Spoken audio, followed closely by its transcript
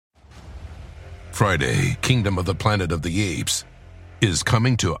Friday, Kingdom of the Planet of the Apes is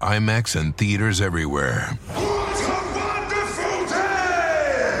coming to IMAX and theaters everywhere. What a wonderful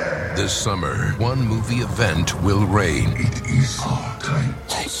day! This summer, one movie event will reign. It is our time.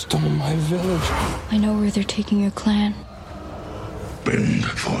 They stole my village. I know where they're taking your clan. Bend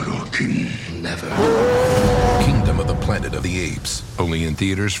for your king. Never. Kingdom of the Planet of the Apes. Only in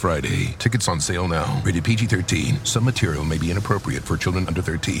theaters Friday. Tickets on sale now. Rated PG-13. Some material may be inappropriate for children under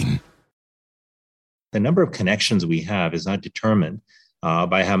 13. The number of connections we have is not determined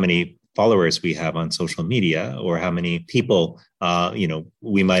by how many followers we have on social media or how many people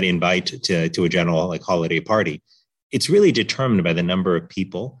we might invite to a general holiday party. It's really determined by the number of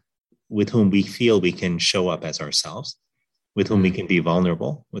people with whom we feel we can show up as ourselves, with whom we can be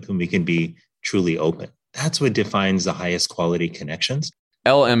vulnerable, with whom we can be truly open. That's what defines the highest quality connections.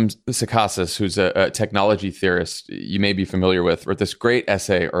 L.M. Sakasis, who's a technology theorist you may be familiar with, wrote this great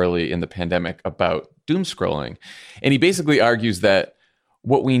essay early in the pandemic about doomscrolling. And he basically argues that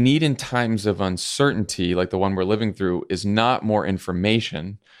what we need in times of uncertainty, like the one we're living through, is not more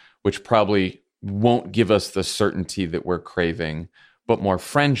information, which probably won't give us the certainty that we're craving, but more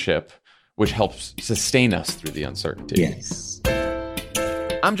friendship, which helps sustain us through the uncertainty. Yes.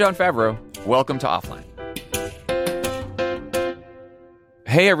 I'm John Favreau. Welcome to Offline.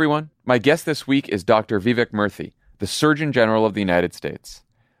 Hey everyone, my guest this week is Dr. Vivek Murthy, the Surgeon General of the United States.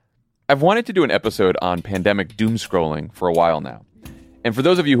 I've wanted to do an episode on pandemic doomscrolling for a while now. And for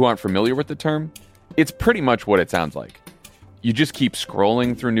those of you who aren't familiar with the term, it's pretty much what it sounds like. You just keep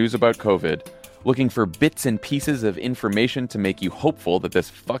scrolling through news about COVID, looking for bits and pieces of information to make you hopeful that this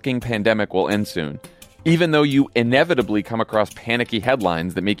fucking pandemic will end soon, even though you inevitably come across panicky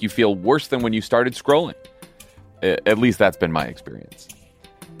headlines that make you feel worse than when you started scrolling. At least that's been my experience.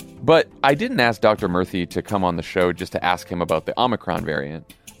 But I didn't ask Dr. Murthy to come on the show just to ask him about the Omicron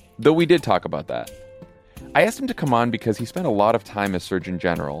variant, though we did talk about that. I asked him to come on because he spent a lot of time as Surgeon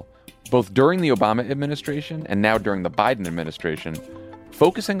General, both during the Obama administration and now during the Biden administration,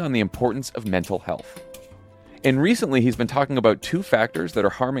 focusing on the importance of mental health. And recently he's been talking about two factors that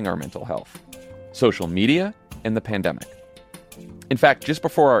are harming our mental health: social media and the pandemic. In fact, just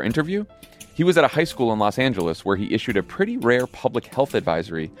before our interview, he was at a high school in Los Angeles where he issued a pretty rare public health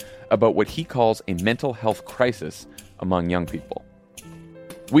advisory about what he calls a mental health crisis among young people.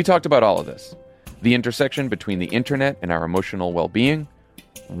 We talked about all of this: the intersection between the internet and our emotional well-being,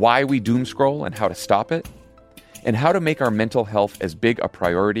 why we doom scroll and how to stop it, and how to make our mental health as big a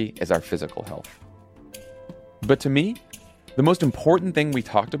priority as our physical health. But to me, the most important thing we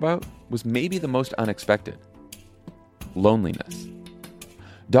talked about was maybe the most unexpected: loneliness.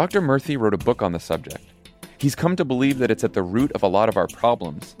 Dr. Murthy wrote a book on the subject. He's come to believe that it's at the root of a lot of our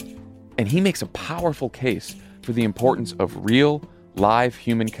problems, and he makes a powerful case for the importance of real, live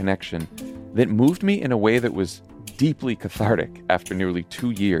human connection that moved me in a way that was deeply cathartic after nearly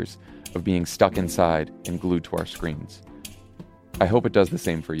 2 years of being stuck inside and glued to our screens. I hope it does the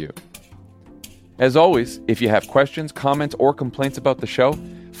same for you. As always, if you have questions, comments, or complaints about the show,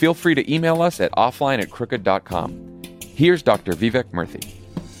 feel free to email us at offline@crooked.com. Here's Dr. Vivek Murthy.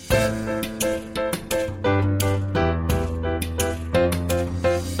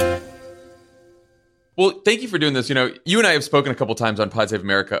 Well, thank you for doing this. You and I have spoken a couple times on Pod Save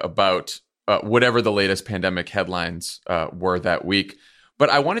America about whatever the latest pandemic headlines were that week.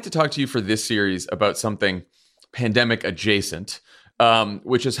 But I wanted to talk to you for this series about something pandemic adjacent,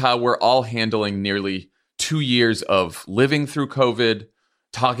 which is how we're all handling nearly 2 years of living through COVID,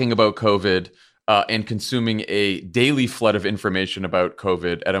 talking about COVID, and consuming a daily flood of information about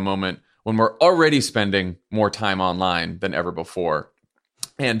COVID at a moment when we're already spending more time online than ever before.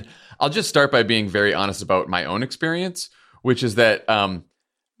 And I'll just start by being very honest about my own experience, which is that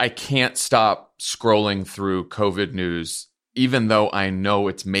I can't stop scrolling through COVID news, even though I know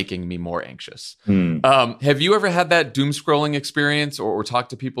it's making me more anxious. Have you ever had that doom scrolling experience or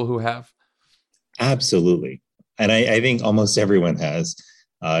talked to people who have? Absolutely. And I think almost everyone has.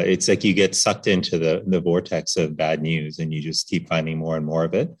 It's like you get sucked into the vortex of bad news and you just keep finding more and more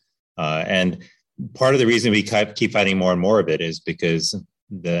of it. And part of the reason we keep finding more and more of it is because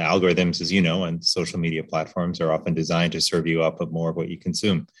the algorithms, as you know, on social media platforms are often designed to serve you up of more of what you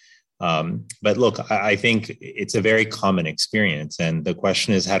consume. But look, I think it's a very common experience. And the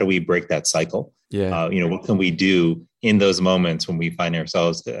question is, how do we break that cycle? Yeah. What can we do in those moments when we find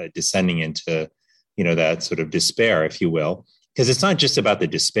ourselves descending into, that sort of despair, if you will? Because it's not just about the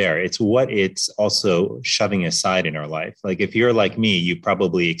despair. It's what it's also shoving aside in our life. Like if you're like me, you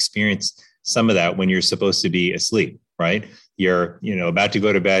probably experienced some of that when you're supposed to be asleep, right? You're, about to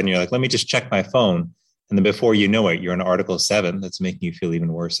go to bed and you're like, let me just check my phone. And then before you know it, you're in Article 7 that's making you feel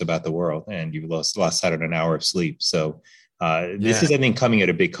even worse about the world, and you've lost out on an hour of sleep. So this is, I think, coming at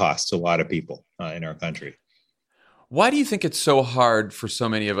a big cost to a lot of people in our country. Why do you think it's so hard for so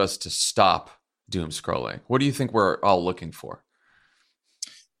many of us to stop doom scrolling? What do you think we're all looking for?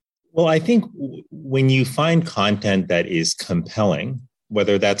 Well, I think when you find content that is compelling,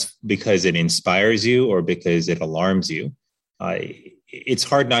 whether that's because it inspires you or because it alarms you, it's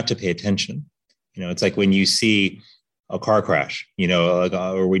hard not to pay attention. It's like when you see a car crash,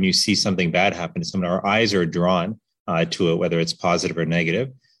 or when you see something bad happen to someone, our eyes are drawn to it, whether it's positive or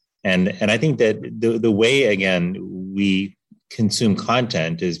negative. And I think that the way, again, we consume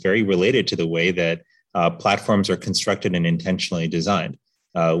content is very related to the way that platforms are constructed and intentionally designed,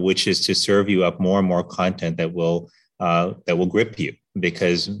 which is to serve you up more and more content that will grip you,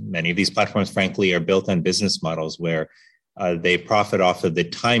 because many of these platforms, frankly, are built on business models where they profit off of the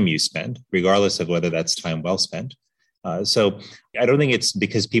time you spend, regardless of whether that's time well spent. So I don't think it's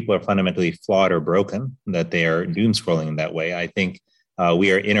because people are fundamentally flawed or broken that they are doom scrolling in that way. I think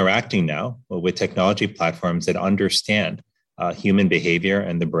we are interacting now with technology platforms that understand human behavior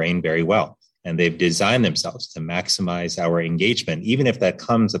and the brain very well. And they've designed themselves to maximize our engagement, even if that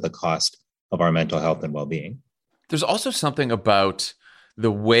comes at the cost of our mental health and well-being. There's also something about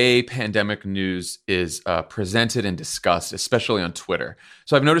the way pandemic news is presented and discussed, especially on Twitter.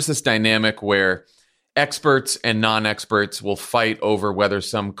 So I've noticed this dynamic where experts and non-experts will fight over whether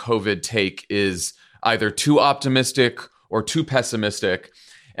some COVID take is either too optimistic or too pessimistic.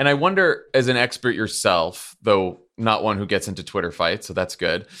 And I wonder, as an expert yourself, though not one who gets into Twitter fights, so that's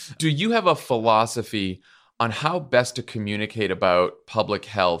good, do you have a philosophy on how best to communicate about public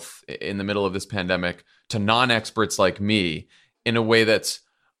health in the middle of this pandemic to non-experts like me in a way that's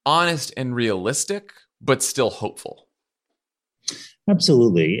honest and realistic, but still hopeful?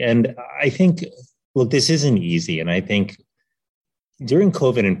 Absolutely. And I think, look, this isn't easy. And I think during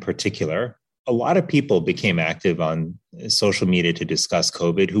COVID in particular, a lot of people became active on social media to discuss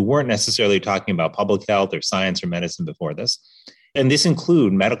COVID who weren't necessarily talking about public health or science or medicine before this. And this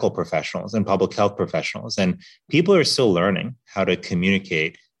include medical professionals and public health professionals. And people are still learning how to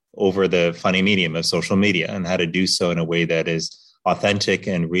communicate over the funny medium of social media and how to do so in a way that is authentic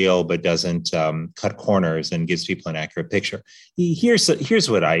and real, but doesn't cut corners and gives people an accurate picture. Here's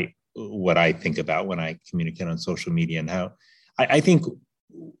what I think about when I communicate on social media and how I think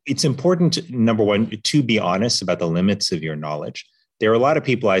it's important, number one, to be honest about the limits of your knowledge. There are a lot of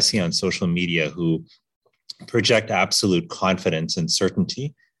people I see on social media who project absolute confidence and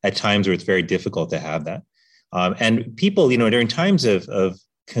certainty at times where it's very difficult to have that. And people, during times of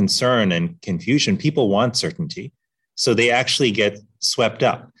concern and confusion, people want certainty. So they actually get swept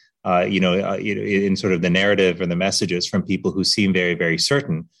up, in sort of the narrative and the messages from people who seem very, very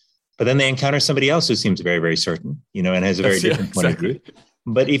certain. But then they encounter somebody else who seems very, very certain, and has a very different point of view.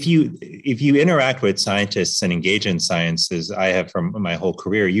 But if you interact with scientists and engage in science, as I have from my whole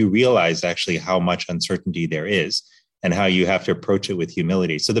career, you realize actually how much uncertainty there is and how you have to approach it with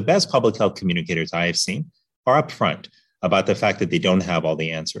humility. So the best public health communicators I have seen are upfront about the fact that they don't have all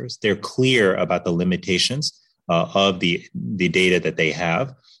the answers. They're clear about the limitations of the data that they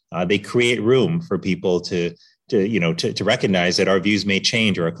have. They create room for people to recognize that our views may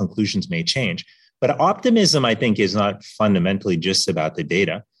change or our conclusions may change. But optimism, I think, is not fundamentally just about the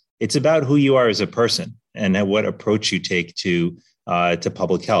data. It's about who you are as a person and what approach you take to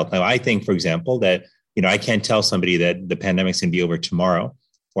public health. Now, I think, for example, that I can't tell somebody that the pandemic's going to be over tomorrow,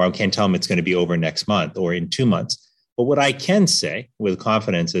 or I can't tell them it's going to be over next month or in 2 months. But what I can say with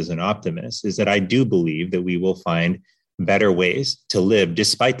confidence as an optimist is that I do believe that we will find better ways to live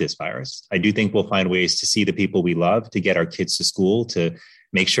despite this virus. I do think we'll find ways to see the people we love, to get our kids to school, to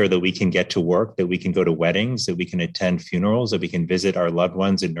make sure that we can get to work, that we can go to weddings, that we can attend funerals, that we can visit our loved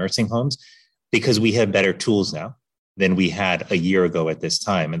ones in nursing homes, because we have better tools now than we had a year ago at this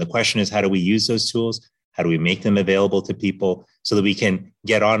time. And the question is, how do we use those tools? How do we make them available to people so that we can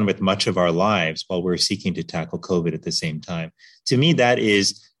get on with much of our lives while we're seeking to tackle COVID at the same time? To me, that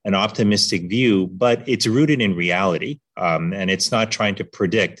is an optimistic view, but it's rooted in reality. And it's not trying to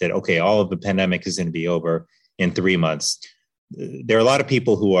predict that, okay, all of the pandemic is going to be over in 3 months. There are a lot of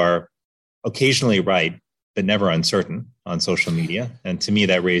people who are occasionally right, but never uncertain on social media. And to me,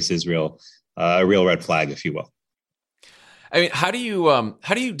 that raises a real red flag, if you will. I mean, how do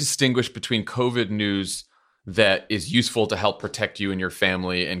you distinguish between COVID news that is useful to help protect you and your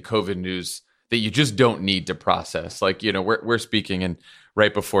family and COVID news that you just don't need to process? Like, we're speaking, and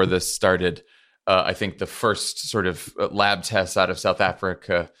right before this started, I think the first sort of lab tests out of South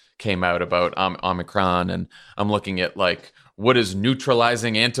Africa came out about Omicron, and I'm looking at like what does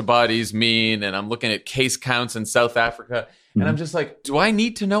neutralizing antibodies mean? And I'm looking at case counts in South Africa. And I'm just like, do I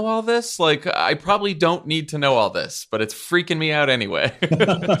need to know all this? Like, I probably don't need to know all this, but it's freaking me out anyway.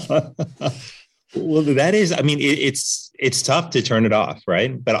 Well, that is, I mean, it's tough to turn it off,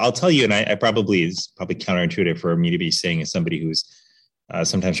 right? But I'll tell you, and I probably is probably counterintuitive for me to be saying as somebody who's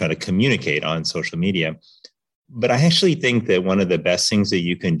sometimes trying to communicate on social media. But I actually think that one of the best things that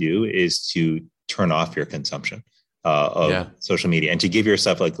you can do is to turn off your consumption of social media and to give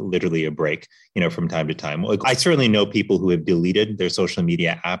yourself like literally a break, from time to time. Like, I certainly know people who have deleted their social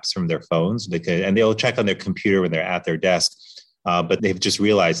media apps from their phones and they'll check on their computer when they're at their desk. But they've just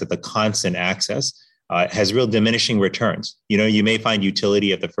realized that the constant access has real diminishing returns. You may find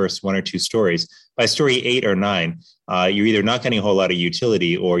utility at the first 1 or 2 stories. By story 8 or 9, you're either not getting a whole lot of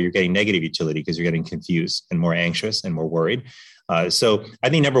utility or you're getting negative utility because you're getting confused and more anxious and more worried. So I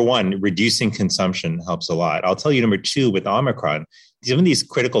think number one, reducing consumption helps a lot. I'll tell you number 2 with Omicron, some of these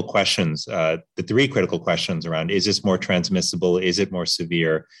critical questions, the 3 critical questions around, is this more transmissible? Is it more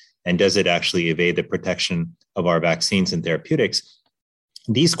severe? And does it actually evade the protection of our vaccines and therapeutics?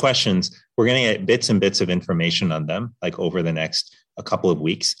 These questions, we're going to get bits and bits of information on them, like over the next a couple of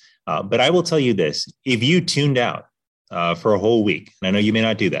weeks. But I will tell you this, if you tuned out for a whole week, and I know you may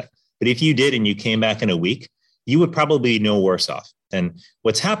not do that, but if you did and you came back in a week, you would probably be no worse off. And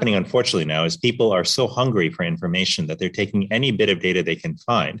what's happening, unfortunately, now is people are so hungry for information that they're taking any bit of data they can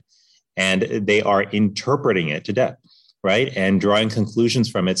find, and they are interpreting it to death. Right. And drawing conclusions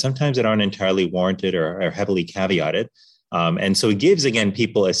from it, sometimes that aren't entirely warranted or heavily caveated. And so it gives, again,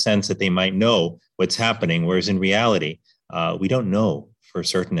 people a sense that they might know what's happening, whereas in reality, we don't know for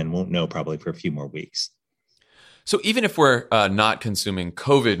certain and won't know probably for a few more weeks. So even if we're not consuming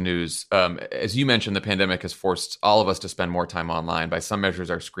COVID news, as you mentioned, the pandemic has forced all of us to spend more time online. By some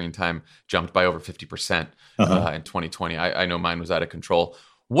measures, our screen time jumped by over 50% in 2020. I know mine was out of control.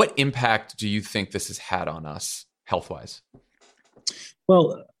 What impact do you think this has had on us health-wise?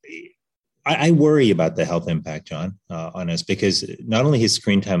 Well, I worry about the health impact, John, on us, because not only has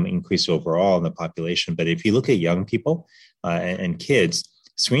screen time increased overall in the population, but if you look at young people and kids,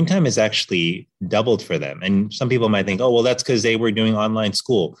 screen time has actually doubled for them. And some people might think, oh, well, that's because they were doing online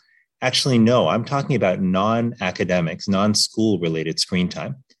school. Actually, no, I'm talking about non-academics, non-school related screen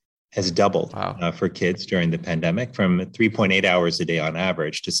time has doubled for kids during the pandemic, from 3.8 hours a day on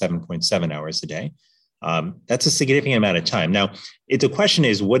average to 7.7 hours a day. That's a significant amount of time. Now, the question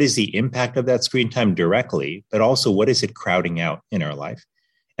is, what is the impact of that screen time directly, but also what is it crowding out in our life?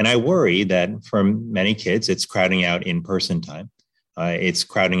 And I worry that for many kids, it's crowding out in-person time. It's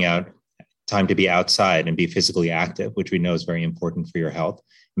crowding out time to be outside and be physically active, which we know is very important for your health.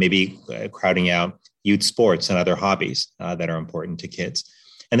 Maybe crowding out youth sports and other hobbies that are important to kids.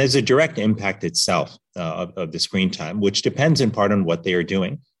 And there's a direct impact itself of the screen time, which depends in part on what they are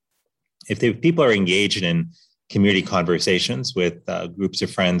doing. If people are engaged in community conversations with groups of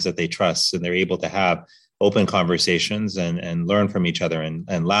friends that they trust, and they're able to have open conversations and learn from each other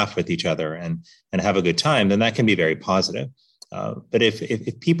and laugh with each other and have a good time, then that can be very positive. But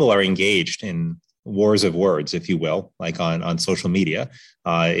if people are engaged in wars of words, if you will, like on social media,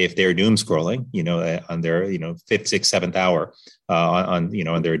 if they're doom scrolling, on their, 5th, 6th, 7th hour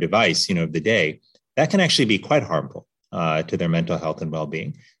on their device, of the day, that can actually be quite harmful to their mental health and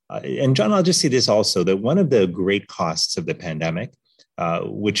well-being. And John, I'll just say this also, that one of the great costs of the pandemic,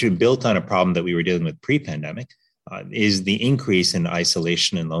 which is built on a problem that we were dealing with pre-pandemic, is the increase in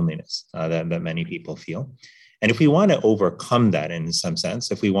isolation and loneliness that many people feel. And if we want to overcome that in some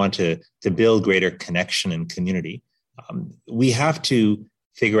sense, if we want to build greater connection and community, we have to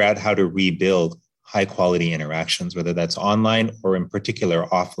figure out how to rebuild high quality interactions, whether that's online or in particular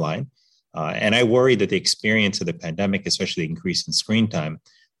offline. And I worry that the experience of the pandemic, especially the increase in screen time,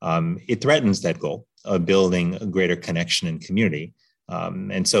 it threatens that goal of building a greater connection and community.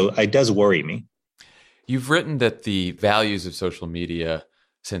 And so it does worry me. You've written that the values of social media,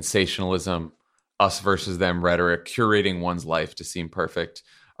 sensationalism, us versus them rhetoric, curating one's life to seem perfect,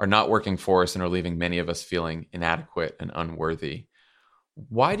 are not working for us and are leaving many of us feeling inadequate and unworthy.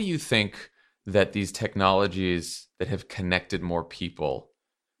 Why do you think that these technologies that have connected more people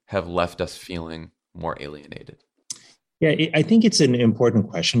have left us feeling more alienated? Yeah, I think it's an important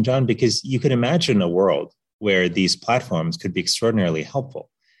question, John, because you could imagine a world where these platforms could be extraordinarily helpful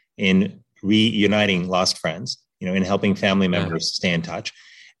in reuniting lost friends, in helping family members stay in touch.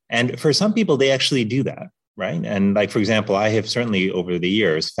 And for some people, they actually do that, right? And like, for example, I have certainly over the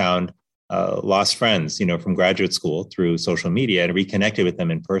years found lost friends, from graduate school through social media and reconnected with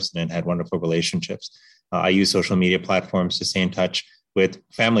them in person and had wonderful relationships. I use social media platforms to stay in touch with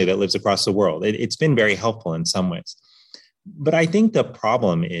family that lives across the world. It's been very helpful in some ways. But I think the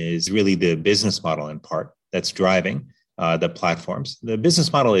problem is really the business model in part that's driving the platforms. The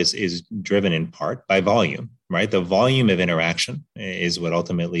business model is driven in part by volume, right? The volume of interaction is what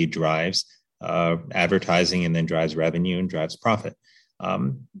ultimately drives advertising and then drives revenue and drives profit.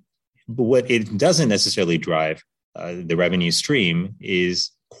 But what it doesn't necessarily drive the revenue stream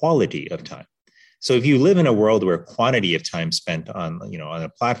is quality of time. So if you live in a world where quantity of time spent on a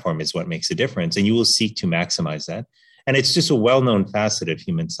platform is what makes a difference, and you will seek to maximize that. And it's just a well-known facet of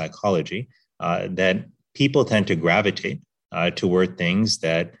human psychology that people tend to gravitate toward things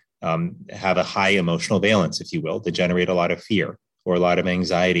that have a high emotional valence, if you will, that generate a lot of fear or a lot of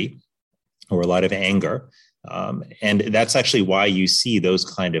anxiety or a lot of anger. And that's actually why you see those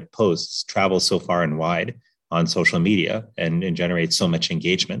kind of posts travel so far and wide on social media and generate so much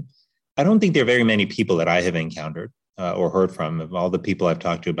engagement. I don't think there are very many people that I have encountered or heard from, of all the people I've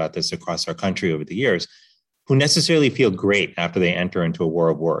talked to about this across our country over the years, who necessarily feel great after they enter into a war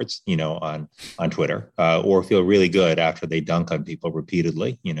of words, on Twitter, or feel really good after they dunk on people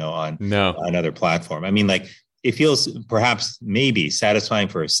repeatedly, on another platform. I mean, it feels perhaps maybe satisfying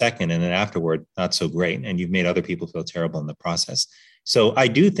for a second, and then afterward, not so great. And you've made other people feel terrible in the process. So I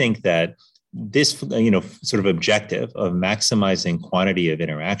do think that this, sort of objective of maximizing quantity of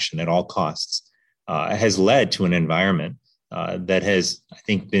interaction at all costs has led to an environment that has, I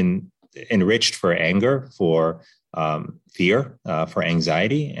think, been enriched for anger, for fear, for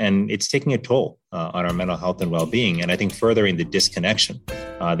anxiety, and it's taking a toll on our mental health and well-being, and I think furthering the disconnection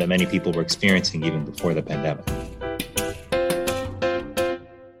that many people were experiencing even before the pandemic.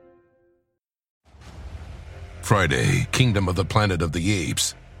 Friday, Kingdom of the Planet of the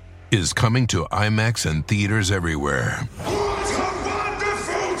Apes is coming to IMAX and theaters everywhere. What a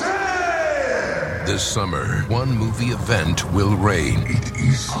wonderful day! This summer, one movie event will reign. It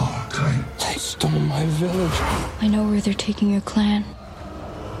is our time. They stole my village. I know where they're taking your clan.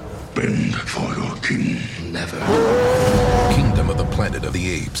 Bend for your king. Never. Kingdom of the Planet of the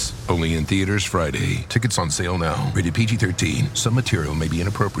Apes. Only in theaters Friday. Tickets on sale now. Rated PG-13. Some material may be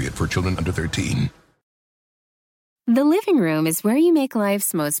inappropriate for children under 13. The living room is where you make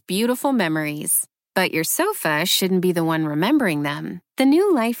life's most beautiful memories. But your sofa shouldn't be the one remembering them. The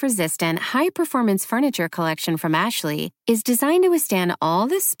new life-resistant, high-performance furniture collection from Ashley is designed to withstand all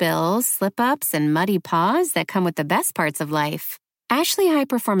the spills, slip-ups, and muddy paws that come with the best parts of life. Ashley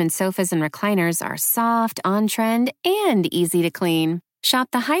high-performance sofas and recliners are soft, on-trend, and easy to clean. Shop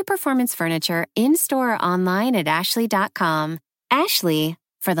the high-performance furniture in-store or online at ashley.com. Ashley,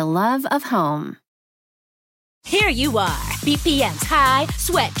 for the love of home. Here you are, BPMs high,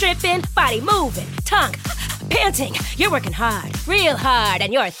 sweat dripping, body moving, tongue panting. You're working hard, real hard,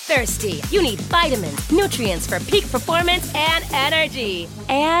 and you're thirsty. You need vitamins, nutrients for peak performance and energy.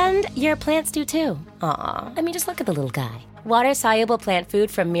 And your plants do too. Aw, I mean, just look at the little guy. Water-soluble plant food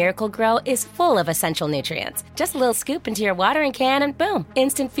from Miracle Grow is full of essential nutrients. Just a little scoop into your watering can and boom,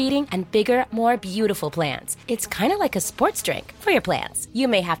 instant feeding and bigger, more beautiful plants. It's kind of like a sports drink for your plants. You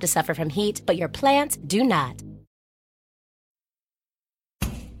may have to suffer from heat, but your plants do not.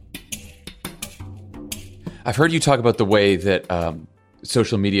 I've heard you talk about the way that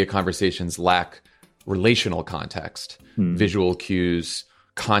social media conversations lack relational context, visual cues,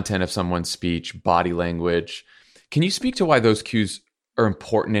 content of someone's speech, body language. Can you speak to why those cues are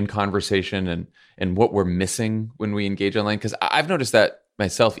important in conversation and what we're missing when we engage online? Because I've noticed that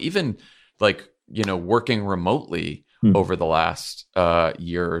myself, even working remotely over the last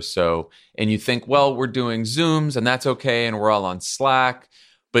year or so. And you think, well, we're doing Zooms and that's okay. And we're all on Slack.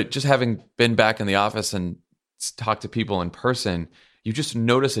 But just having been back in the office and talk to people in person, you just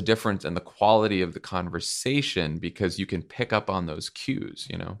notice a difference in the quality of the conversation because you can pick up on those cues,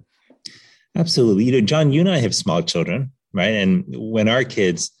 Absolutely. John, you and I have small children, right? And when our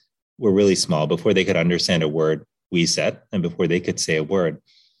kids were really small, before they could understand a word we said and before they could say a word,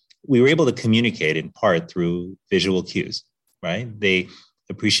 we were able to communicate in part through visual cues, right? They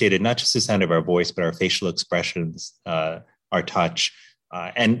appreciated not just the sound of our voice, but our facial expressions, our touch.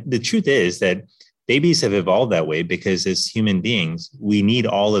 And the truth is that babies have evolved that way because as human beings, we need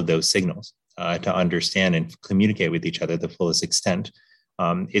all of those signals to understand and communicate with each other to the fullest extent.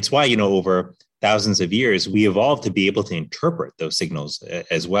 It's why, over thousands of years, we evolved to be able to interpret those signals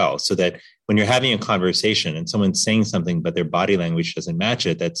as well. So that when you're having a conversation and someone's saying something, but their body language doesn't match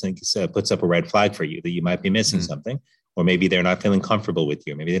it, that puts up a red flag for you that you might be missing something, or maybe they're not feeling comfortable with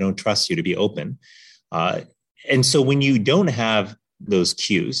you. Maybe they don't trust you to be open. And so when you don't have those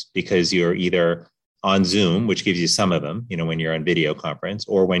cues because you're either on Zoom, which gives you some of them, when you're on video conference,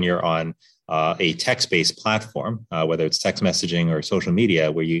 or when you're on a text-based platform, whether it's text messaging or social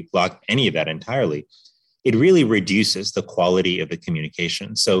media, where you block any of that entirely, it really reduces the quality of the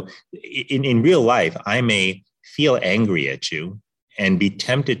communication. So in real life, I may feel angry at you and be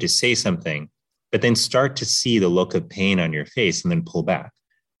tempted to say something, but then start to see the look of pain on your face and then pull back,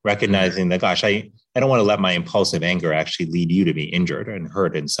 recognizing that, gosh, I don't want to let my impulsive anger actually lead you to be injured and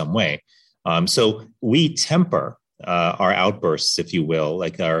hurt in some way. So we temper our outbursts, if you will,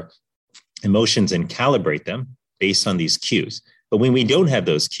 like our emotions, and calibrate them based on these cues. But when we don't have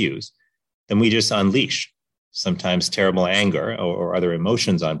those cues, then we just unleash sometimes terrible anger or other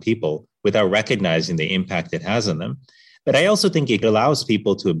emotions on people without recognizing the impact it has on them. But I also think it allows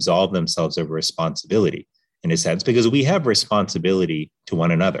people to absolve themselves of responsibility in a sense, because we have responsibility to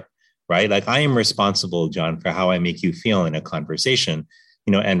one another, right? Like I am responsible, John, for how I make you feel in a conversation,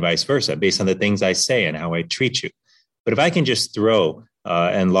 and vice versa, based on the things I say and how I treat you. But if I can just throw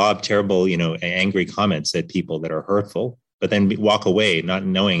and lob terrible, angry comments at people that are hurtful, but then walk away not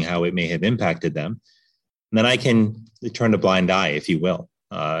knowing how it may have impacted them, then I can turn a blind eye, if you will,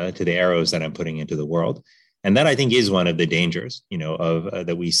 to the arrows that I'm putting into the world. And that, I think, is one of the dangers, of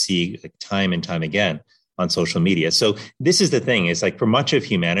that we see time and time again on social media. So this is the thing, is like for much of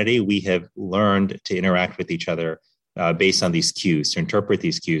humanity, we have learned to interact with each other based on these cues, to interpret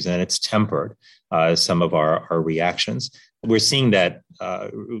these cues, and it's tempered some of our reactions. We're seeing that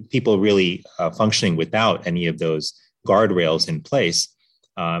people really functioning without any of those guardrails in place.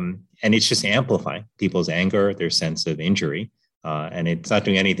 And it's just amplifying people's anger, their sense of injury, and it's not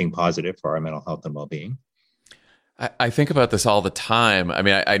doing anything positive for our mental health and well-being. I think about this all the time. I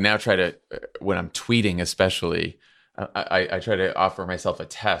mean, I now try to, when I'm tweeting especially, I try to offer myself a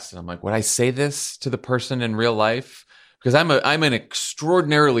test. And I'm like, would I say this to the person in real life? Because I'm an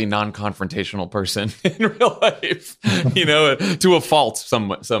extraordinarily non-confrontational person in real life, to a fault, some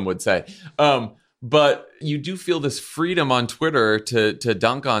would say. But you do feel this freedom on Twitter to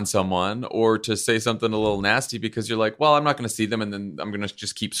dunk on someone or to say something a little nasty because you're like, well, I'm not going to see them, and then I'm going to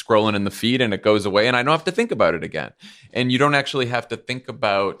just keep scrolling in the feed and it goes away and I don't have to think about it again. And you don't actually have to think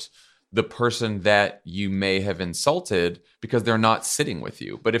about the person that you may have insulted because they're not sitting with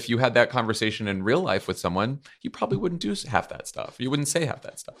you. But if you had that conversation in real life with someone, you probably wouldn't do half that stuff. You wouldn't say half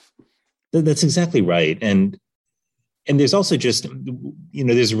that stuff. That's exactly right. And there's also just,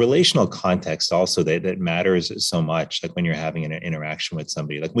 there's a relational context also that matters so much. Like when you're having an interaction with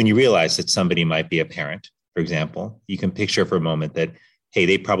somebody, like when you realize that somebody might be a parent, for example, you can picture for a moment that, hey,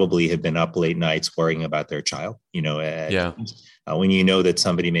 they probably have been up late nights worrying about their child, when you know that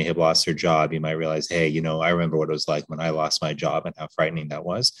somebody may have lost their job, you might realize, hey, I remember what it was like when I lost my job and how frightening that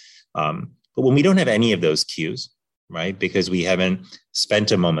was. But when we don't have any of those cues, right, because we haven't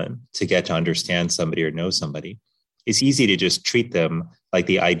spent a moment to get to understand somebody or know somebody, it's easy to just treat them like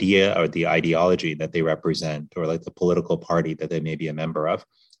the idea or the ideology that they represent, or like the political party that they may be a member of.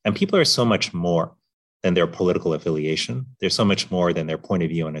 And people are so much more than their political affiliation. They're so much more than their point of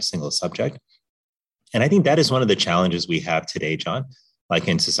view on a single subject. And I think that is one of the challenges we have today, John, like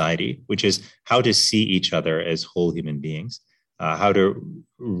in society, which is how to see each other as whole human beings, how to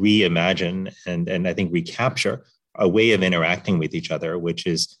reimagine and I think recapture a way of interacting with each other, which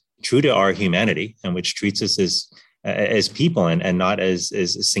is true to our humanity and which treats us as people and not as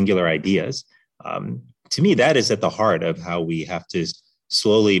singular ideas. To me, that is at the heart of how we have to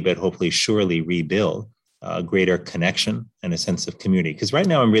slowly, but hopefully surely rebuild a greater connection and a sense of community. Because right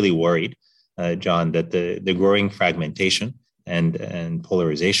now I'm really worried, John, that the growing fragmentation and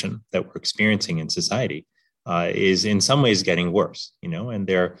polarization that we're experiencing in society is in some ways getting worse, and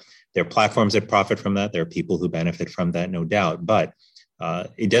there are platforms that profit from that. There are people who benefit from that, no doubt. But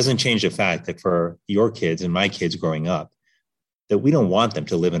it doesn't change the fact that for your kids and my kids growing up, that we don't want them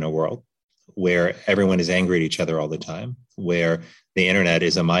to live in a world where everyone is angry at each other all the time, where the internet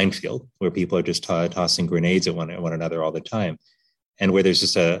is a minefield, where people are just tossing grenades at one another all the time, and where there's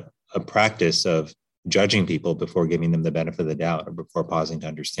just a practice of judging people before giving them the benefit of the doubt or before pausing to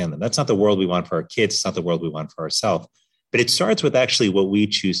understand them. That's not the world we want for our kids. It's not the world we want for ourselves. But it starts with actually what we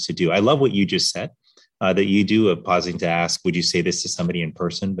choose to do. I love what you just said, that you do of pausing to ask, would you say this to somebody in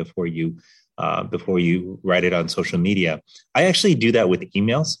person before you write it on social media? I actually do that with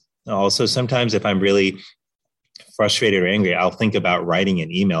emails. Also, sometimes if I'm really frustrated or angry, I'll think about writing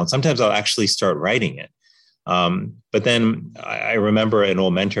an email. And sometimes I'll actually start writing it. But then I remember an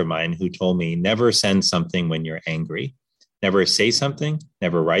old mentor of mine who told me, never send something when you're angry, never say something,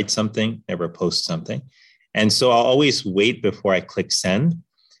 never write something, never post something. And so I'll always wait before I click send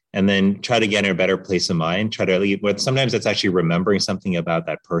and then try to get in a better place of mind, but sometimes that's actually remembering something about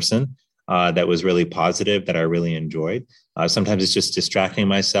that person that was really positive, that I really enjoyed. Sometimes it's just distracting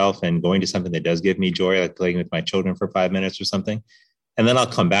myself and going to something that does give me joy, like playing with my children for 5 minutes or something. And then I'll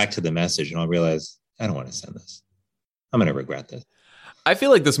come back to the message and I'll realize, I don't want to send this. I'm going to regret this. I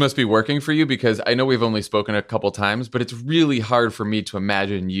feel like this must be working for you because I know we've only spoken a couple times, but it's really hard for me to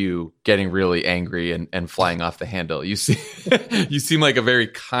imagine you getting really angry and flying off the handle. You seem like a very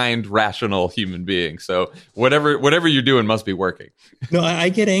kind, rational human being. So whatever you're doing must be working. No, I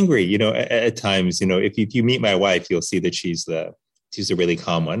get angry, at times, if you meet my wife, you'll see that she's a really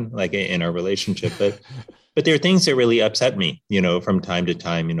calm one, like in our relationship. But there are things that really upset me, from time to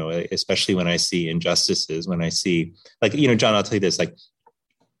time, especially when I see injustices, when I see, like, John, I'll tell you this, like,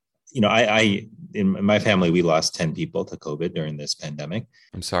 I in my family, we lost 10 people to COVID during this pandemic.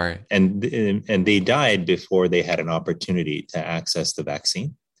 I'm sorry. And they died before they had an opportunity to access the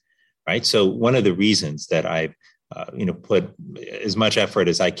vaccine, right? So one of the reasons that I've, put as much effort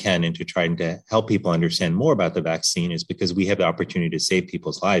as I can into trying to help people understand more about the vaccine is because we have the opportunity to save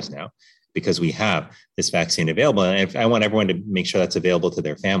people's lives now, because we have this vaccine available. And I want everyone to make sure that's available to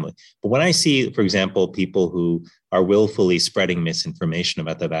their family. But when I see, for example, people who are willfully spreading misinformation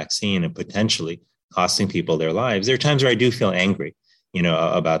about the vaccine and potentially costing people their lives, there are times where I do feel angry,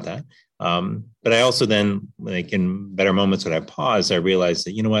 about that. But I also then, like in better moments when I pause, I realize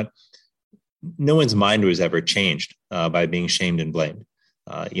that, no one's mind was ever changed by being shamed and blamed.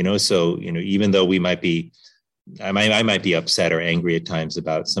 So, even though I might be upset or angry at times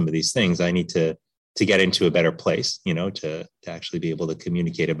about some of these things, I need to get into a better place, to actually be able to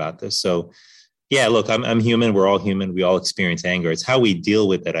communicate about this. So yeah, look, I'm human. We're all human. We all experience anger. It's how we deal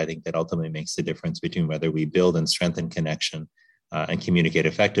with it, I think, that ultimately makes the difference between whether we build and strengthen connection and communicate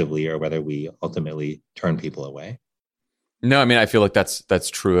effectively, or whether we ultimately turn people away. No, I mean, I feel like that's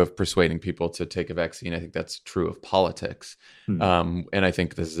true of persuading people to take a vaccine. I think that's true of politics. And I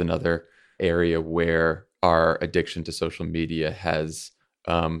think this is another area where our addiction to social media has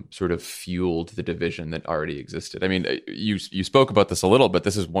sort of fueled the division that already existed. I mean, you spoke about this a little, but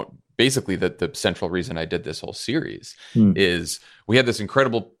this is basically the central reason I did this whole series is we had this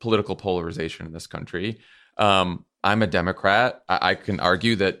incredible political polarization in this country. I'm a Democrat. I can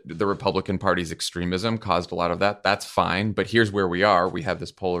argue that the Republican Party's extremism caused a lot of that. That's fine. But here's where we are. We have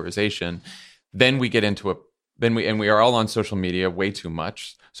this polarization. Then we get into we are all on social media way too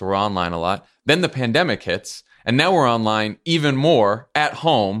much. So we're online a lot. Then the pandemic hits. And now we're online even more at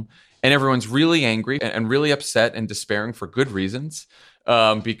home. And everyone's really angry and really upset and despairing for good reasons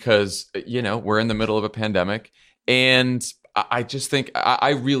because, we're in the middle of a pandemic. And I just think I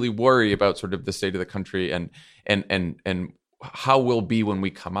really worry about sort of the state of the country and how we'll be when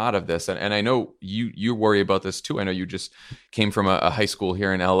we come out of this. And I know you worry about this too. I know you just came from a high school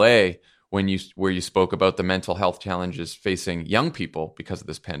here in LA where you spoke about the mental health challenges facing young people because of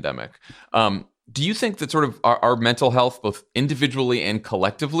this pandemic. Do you think that sort of our mental health, both individually and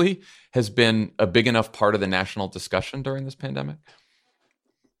collectively, has been a big enough part of the national discussion during this pandemic?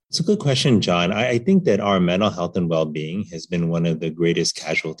 It's a good question, John. I think that our mental health and well-being has been one of the greatest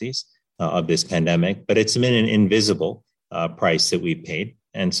casualties of this pandemic, but it's been an invisible price that we've paid.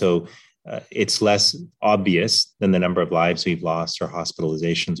 And so it's less obvious than the number of lives we've lost or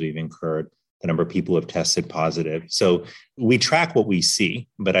hospitalizations we've incurred, the number of people who have tested positive. So we track what we see,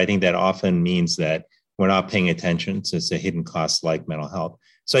 but I think that often means that we're not paying attention to hidden costs like mental health.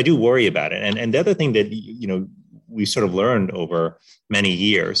 So I do worry about it. And the other thing that, we sort of learned over many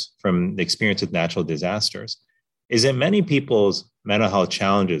years from the experience with natural disasters is that many people's mental health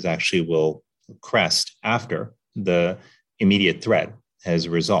challenges actually will crest after the immediate threat has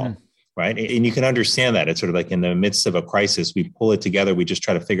resolved. Right. And you can understand that. It's sort of like in the midst of a crisis, we pull it together. We just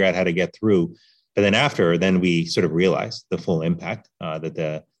try to figure out how to get through. But then we sort of realize the full impact that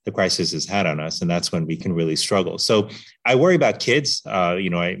the crisis has had on us. And that's when we can really struggle. So I worry about kids.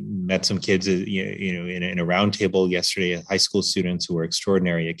 I met some kids, in a roundtable yesterday, high school students who were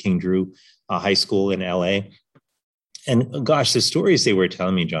extraordinary at King Drew High School in LA. And gosh, the stories they were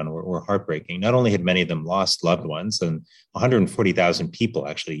telling me, John, were heartbreaking. Not only had many of them lost loved ones, and 140,000 people,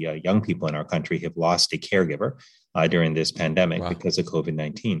 actually young people in our country, have lost a caregiver during this pandemic because of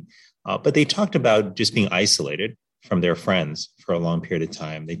COVID-19. But they talked about just being isolated from their friends for a long period of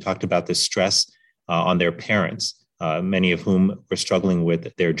time. They talked about the stress on their parents, many of whom were struggling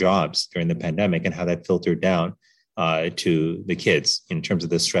with their jobs during the pandemic, and how that filtered down to the kids in terms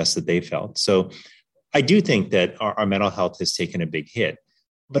of the stress that they felt. So I do think that our mental health has taken a big hit,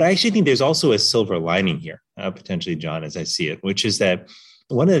 but I actually think there's also a silver lining here, potentially, John, as I see it, which is that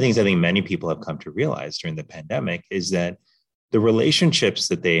one of the things I think many people have come to realize during the pandemic is that the relationships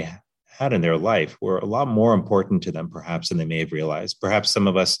that they had in their life were a lot more important to them, perhaps, than they may have realized. Perhaps some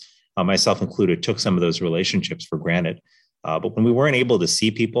of us, myself included, took some of those relationships for granted. But when we weren't able to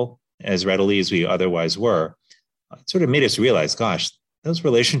see people as readily as we otherwise were, it sort of made us realize, gosh, those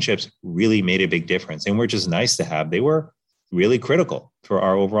relationships really made a big difference and were just nice to have. They were really critical for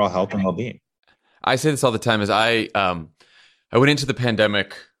our overall health and well-being. I say this all the time. I went into the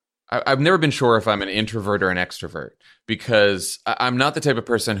pandemic. I've never been sure if I'm an introvert or an extrovert, because I'm not the type of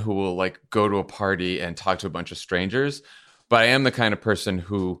person who will like go to a party and talk to a bunch of strangers, but I am the kind of person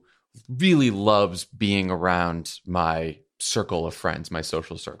who really loves being around my circle of friends, my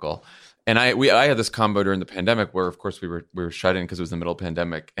social circle. And I had this combo during the pandemic where, of course, we were shut in because it was the middle of the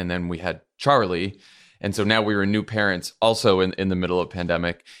pandemic, and then we had Charlie, and so now we were new parents, also in the middle of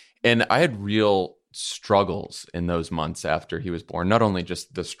pandemic, and I had real struggles in those months after he was born. Not only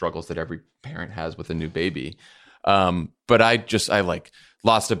just the struggles that every parent has with a new baby, but I like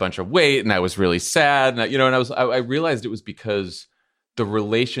lost a bunch of weight, and I was really sad, and I realized it was because the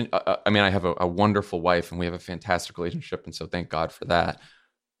relation. I mean, I have a wonderful wife, and we have a fantastic relationship, and so thank God for that.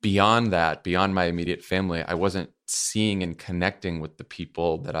 Beyond that, beyond my immediate family, I wasn't seeing and connecting with the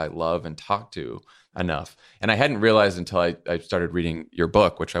people that I love and talk to enough. And I hadn't realized until I started reading your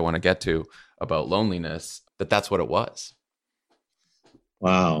book, which I want to get to, about loneliness, that's what it was.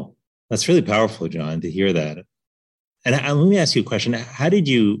 Wow. That's really powerful, John, to hear that. And let me ask you a question. How did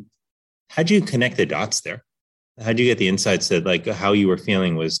you connect the dots there? How did you get the insights that like how you were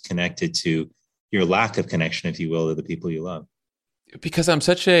feeling was connected to your lack of connection, if you will, to the people you love? Because I'm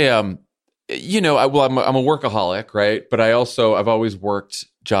such a, I'm a workaholic, right? But I've always worked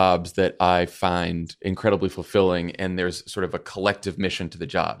jobs that I find incredibly fulfilling, and there's sort of a collective mission to the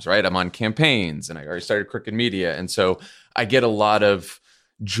jobs, right? I'm on campaigns, and I already started Crooked Media, and so I get a lot of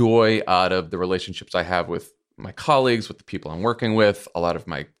joy out of the relationships I have with my colleagues, with the people I'm working with. A lot of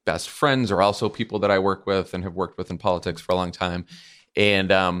my best friends are also people that I work with and have worked with in politics for a long time.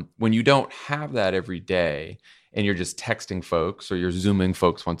 And when you don't have that every day, and you're just texting folks, or you're Zooming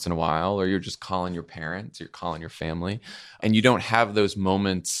folks once in a while, or you're just calling your parents, or you're calling your family, and you don't have those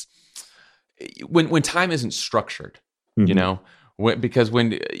moments when time isn't structured, because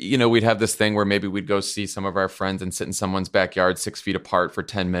we'd have this thing where maybe we'd go see some of our friends and sit in someone's backyard 6 feet apart for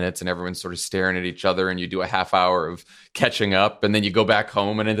 10 minutes, and everyone's sort of staring at each other, and you do a half hour of catching up, and then you go back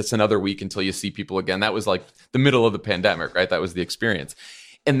home, and then it's another week until you see people again. That was like the middle of the pandemic, right? That was the experience.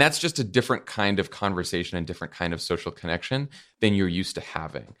 And that's just a different kind of conversation and different kind of social connection than you're used to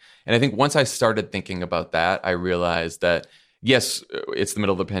having. And I think once I started thinking about that, I realized that, yes, it's the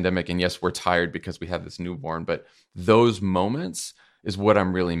middle of the pandemic, and yes, we're tired because we have this newborn, but those moments is what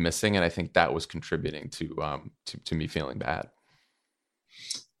I'm really missing. And I think that was contributing to me feeling bad.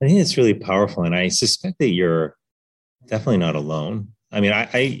 I think it's really powerful. And I suspect that you're definitely not alone. I mean,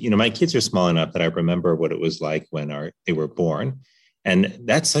 I my kids are small enough that I remember what it was like when they were born. And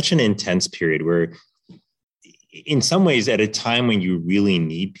that's such an intense period where, in some ways, at a time when you really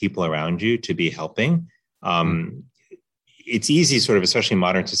need people around you to be helping, it's easy, sort of, especially in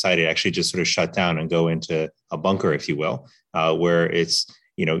modern society, to actually just sort of shut down and go into a bunker, if you will, where it's,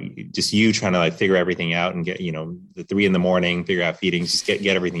 just you trying to like figure everything out and get, the 3 a.m, figure out feedings, just get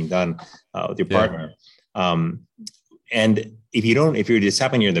everything done with your partner. And if you're just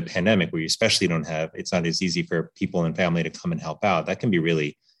happening during the pandemic, where you especially it's not as easy for people and family to come and help out, that can be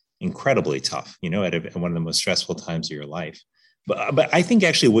really incredibly tough, at one of the most stressful times of your life. But I think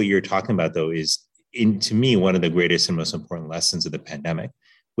actually what you're talking about, though, is, to me, one of the greatest and most important lessons of the pandemic,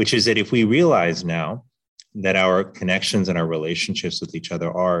 which is that if we realize now that our connections and our relationships with each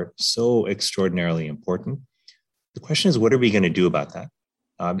other are so extraordinarily important, the question is, what are we going to do about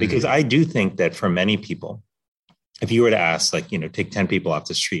that? Because I do think that for many people, if you were to ask, take 10 people off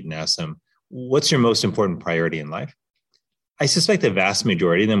the street and ask them, what's your most important priority in life? I suspect the vast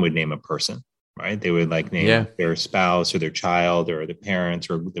majority of them would name a person, right? They would name their spouse or their child or their parents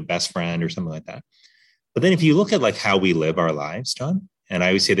or their best friend or something like that. But then if you look at how we live our lives, John, and I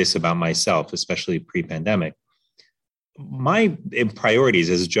always say this about myself, especially pre-pandemic, my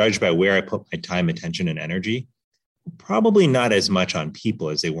priorities, as judged by where I put my time, attention, and energy, probably not as much on people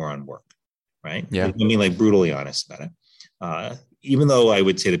as they were on work. Right? Yeah. I mean, brutally honest about it. Even though I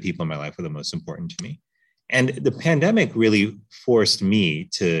would say the people in my life are the most important to me. And the pandemic really forced me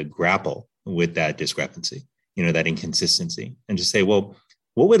to grapple with that discrepancy, that inconsistency, and just say, well,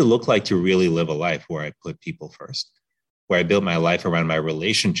 what would it look like to really live a life where I put people first, where I built my life around my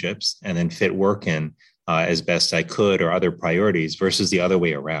relationships and then fit work in as best I could, or other priorities, versus the other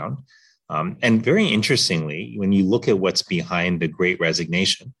way around. And very interestingly, when you look at what's behind the Great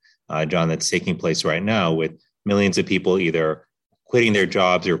Resignation, John, that's taking place right now, with millions of people either quitting their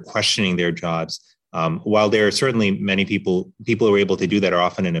jobs or questioning their jobs. While there are certainly many people who are able to do that are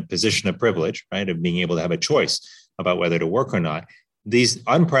often in a position of privilege, right, of being able to have a choice about whether to work or not. These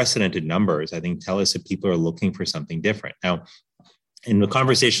unprecedented numbers, I think, tell us that people are looking for something different. Now, In the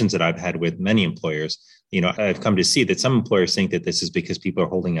conversations that I've had with many employers, I've come to see that some employers think that this is because people are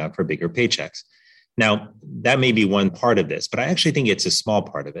holding out for bigger paychecks. Now, that may be one part of this, but I actually think it's a small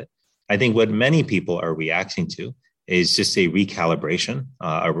part of it. I think what many people are reacting to is just a recalibration,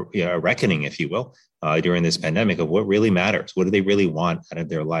 a reckoning, if you will, during this pandemic of what really matters. What do they really want out of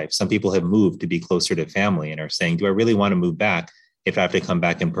their life? Some people have moved to be closer to family and are saying, do I really want to move back if I have to come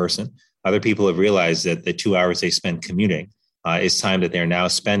back in person? Other people have realized that the 2 hours they spend commuting is time that they're now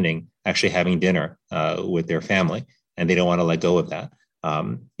spending actually having dinner with their family, and they don't want to let go of that.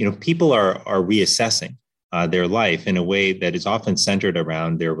 People are reassessing their life in a way that is often centered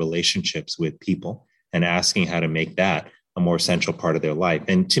around their relationships with people and asking how to make that a more central part of their life.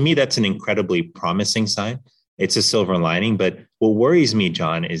 And to me, that's an incredibly promising sign. It's a silver lining. But what worries me,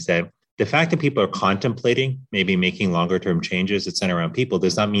 John, is that the fact that people are contemplating maybe making longer term changes that center around people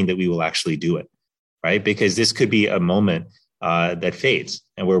does not mean that we will actually do it, right? Because this could be a moment that fades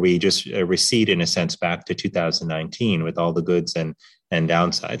and where we just recede, in a sense, back to 2019 with all the goods and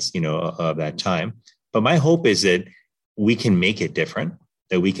downsides, of that time. But my hope is that we can make it different,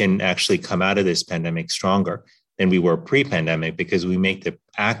 that we can actually come out of this pandemic stronger than we were pre-pandemic, because we make the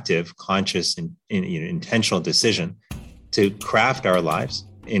active, conscious, and intentional decision to craft our lives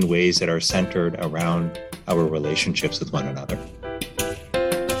in ways that are centered around our relationships with one another.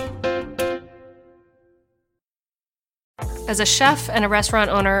 As a chef and a restaurant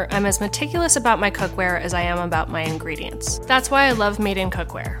owner, I'm as meticulous about my cookware as I am about my ingredients. That's why I love Made in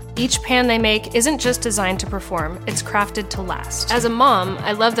Cookware. Each pan they make isn't just designed to perform, it's crafted to last. As a mom,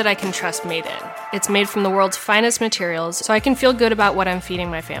 I love that I can trust Made in. It's made from the world's finest materials, so I can feel good about what I'm feeding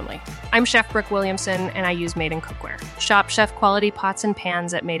my family. I'm Chef Brooke Williamson, and I use Made in Cookware. Shop chef quality pots and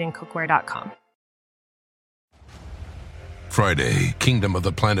pans at madeincookware.com. Friday, Kingdom of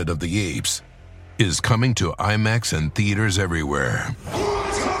the Planet of the Apes is coming to IMAX and theaters everywhere.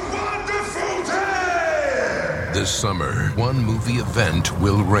 What a wonderful day! This summer, one movie event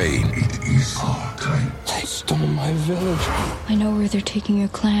will reign. It is our time. They stole my village. I know where they're taking your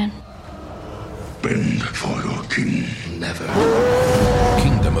clan. Bend for your king. Never.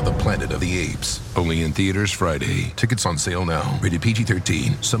 Kingdom of the Planet of the Apes. Only in theaters Friday. Tickets on sale now. Rated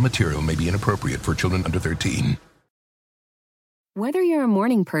PG-13. Some material may be inappropriate for children under 13. Whether you're a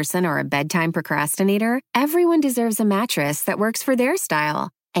morning person or a bedtime procrastinator, everyone deserves a mattress that works for their style.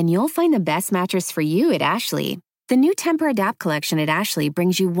 And you'll find the best mattress for you at Ashley. The new Temper-Adapt collection at Ashley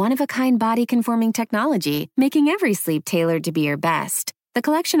brings you one-of-a-kind body-conforming technology, making every sleep tailored to be your best. The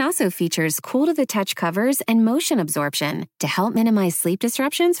collection also features cool-to-the-touch covers and motion absorption to help minimize sleep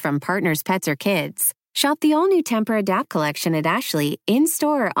disruptions from partners, pets, or kids. Shop the all-new Temper-Adapt collection at Ashley,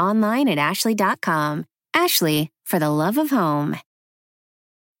 in-store or online at ashley.com. Ashley, for the love of home.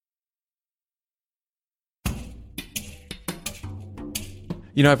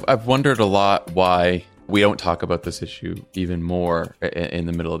 I've wondered a lot why we don't talk about this issue even more in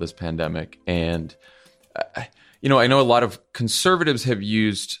the middle of this pandemic. And, I know a lot of conservatives have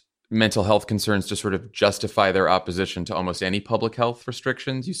used mental health concerns to sort of justify their opposition to almost any public health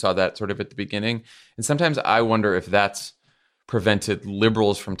restrictions. You saw that sort of at the beginning. And sometimes I wonder if that's prevented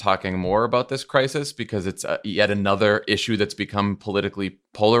liberals from talking more about this crisis, because it's yet another issue that's become politically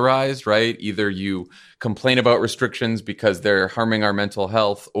polarized, right? Either you complain about restrictions because they're harming our mental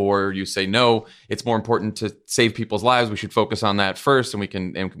health, or you say, no, it's more important to save people's lives. We should focus on that first, and we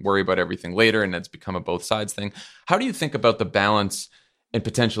can worry about everything later. And that's become a both sides thing. How do you think about the balance and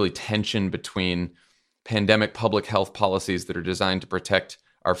potentially tension between pandemic public health policies that are designed to protect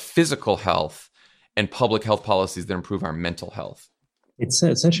our physical health and public health policies that improve our mental health? It's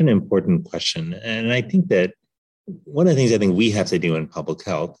such an important question. And I think that one of the things I think we have to do in public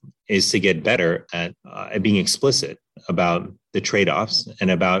health is to get better at being explicit about the trade-offs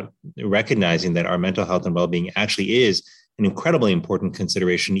and about recognizing that our mental health and well-being actually is an incredibly important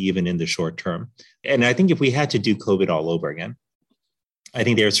consideration, even in the short term. And I think if we had to do COVID all over again, I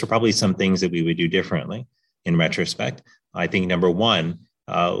think there's probably some things that we would do differently in retrospect. I think number one,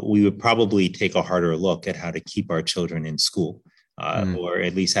 we would probably take a harder look at how to keep our children in school, or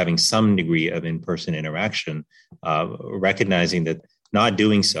at least having some degree of in-person interaction, recognizing that not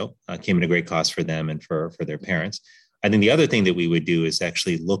doing so came at a great cost for them and for their parents. I think the other thing that we would do is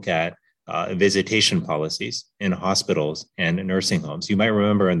actually look at visitation policies in hospitals and nursing homes. You might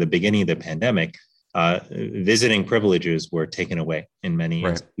remember in the beginning of the pandemic, visiting privileges were taken away in many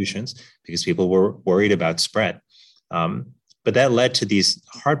institutions because people were worried about spread. But that led to these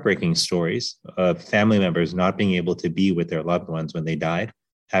heartbreaking stories of family members not being able to be with their loved ones when they died,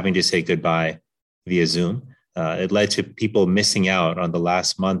 having to say goodbye via Zoom. It led to people missing out on the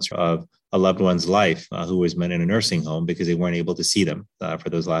last months of a loved one's life who was in a nursing home because they weren't able to see them for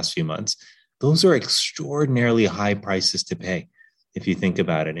those last few months. Those are extraordinarily high prices to pay if you think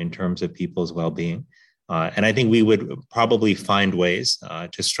about it in terms of people's well-being. And I think we would probably find ways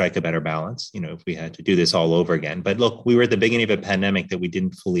to strike a better balance, if we had to do this all over again. But look, we were at the beginning of a pandemic that we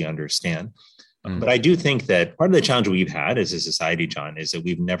didn't fully understand. But I do think that part of the challenge we've had as a society, John, is that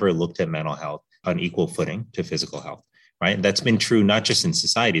we've never looked at mental health on equal footing to physical health, right? That's been true not just in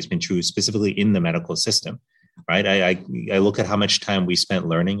society, it's been true specifically in the medical system, right? I look at how much time we spent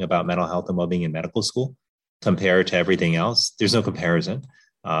learning about mental health and well-being in medical school compared to everything else. There's no comparison.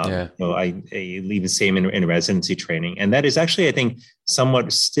 I leave the same in residency training. And that is actually, I think,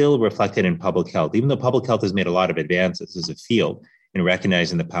 somewhat still reflected in public health, even though public health has made a lot of advances as a field in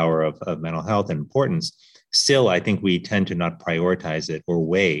recognizing the power of mental health and importance. Still, I think we tend to not prioritize it or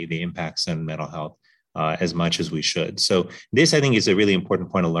weigh the impacts on mental health as much as we should. So this, I think, is a really important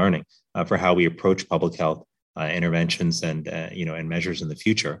point of learning for how we approach public health interventions and measures in the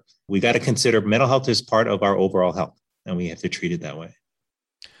future. We got to consider mental health as part of our overall health, and we have to treat it that way.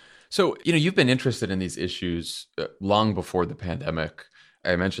 So, you've been interested in these issues long before the pandemic.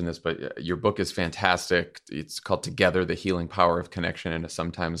 I mentioned this, but your book is fantastic. It's called Together, The Healing Power of Connection in a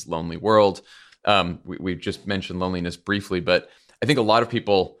Sometimes Lonely World. We've just mentioned loneliness briefly, but I think a lot of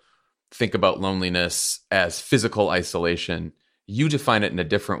people think about loneliness as physical isolation. You define it in a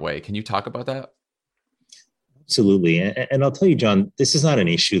different way. Can you talk about that? Absolutely. And I'll tell you, John, this is not an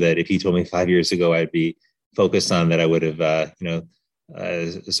issue that if you told me 5 years ago I'd be focused on, that I would have,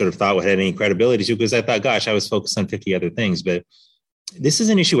 sort of thought would have any credibility to, because I thought, gosh, I was focused on 50 other things. But this is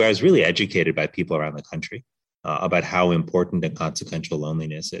an issue where I was really educated by people around the country about how important and consequential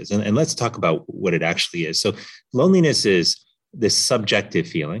loneliness is. And let's talk about what it actually is. So loneliness is this subjective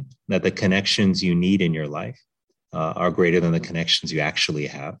feeling that the connections you need in your life are greater than the connections you actually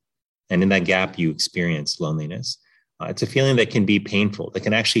have. And in that gap, you experience loneliness. It's a feeling that can be painful, that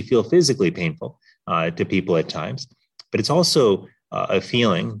can actually feel physically painful to people at times. But it's also a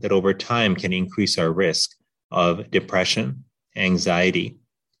feeling that over time can increase our risk of depression, anxiety,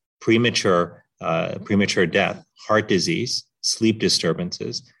 premature death, heart disease, sleep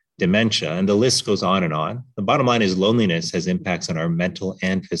disturbances, dementia, and the list goes on and on. The bottom line is loneliness has impacts on our mental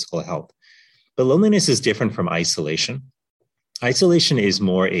and physical health. But loneliness is different from isolation. Isolation is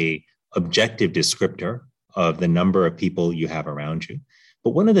more a objective descriptor of the number of people you have around you.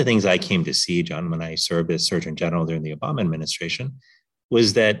 But one of the things I came to see, John, when I served as Surgeon General during the Obama administration,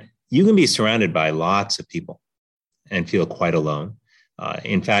 was that you can be surrounded by lots of people and feel quite alone.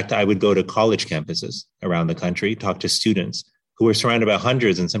 In fact, I would go to college campuses around the country, talk to students who were surrounded by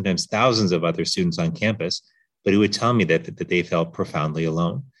hundreds and sometimes thousands of other students on campus, but who would tell me that they felt profoundly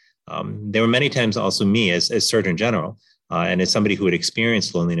alone. There were many times also me as Surgeon General, and as somebody who had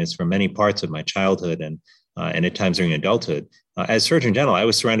experienced loneliness for many parts of my childhood and at times during adulthood. As Surgeon General, I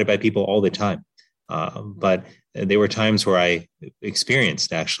was surrounded by people all the time. But there were times where I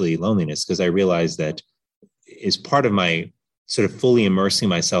experienced actually loneliness because I realized that as part of my sort of fully immersing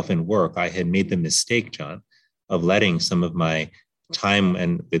myself in work, I had made the mistake, John, of letting some of my time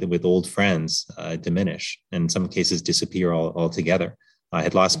and with old friends diminish, and in some cases disappear altogether. I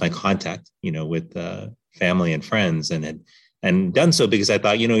had lost my contact, with family and friends, and done so because I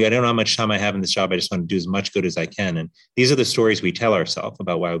thought, I don't know how much time I have in this job. I just want to do as much good as I can. And these are the stories we tell ourselves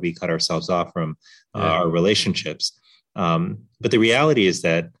about why we cut ourselves off from our relationships. But the reality is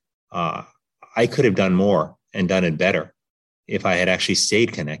that I could have done more and done it better if I had actually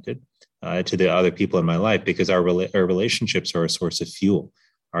stayed connected to the other people in my life, because our relationships are a source of fuel.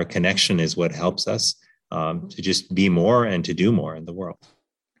 Our connection is what helps us to just be more and to do more in the world.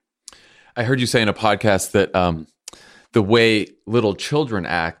 I heard you say in a podcast that the way little children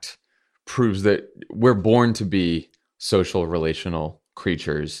act proves that we're born to be social, relational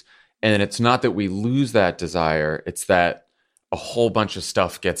creatures. And it's not that we lose that desire, it's that a whole bunch of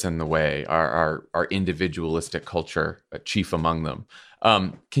stuff gets in the way, our individualistic culture, chief among them.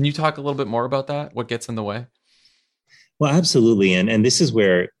 Can you talk a little bit more about that? What gets in the way? Well, absolutely. And this is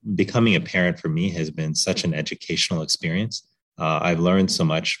where becoming a parent for me has been such an educational experience. I've learned so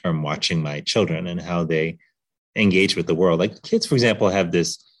much from watching my children and how they engage with the world. Like kids, for example, have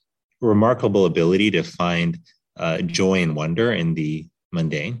this remarkable ability to find joy and wonder in the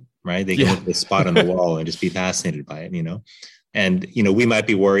mundane, right? They can look at the spot on the wall and just be fascinated by it, And, we might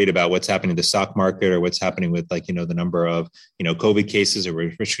be worried about what's happening in the stock market or what's happening with the number of, COVID cases or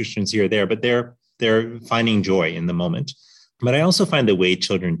restrictions here or there, but they're finding joy in the moment. But I also find the way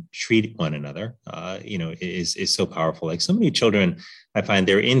children treat one another, is so powerful. Like so many children, I find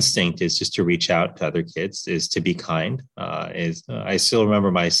their instinct is just to reach out to other kids, is to be kind. I still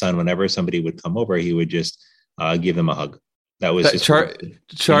remember my son, whenever somebody would come over, he would just give them a hug. That was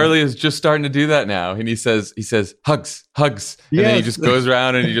Charlie is just starting to do that now, and he says hugs, and then he just goes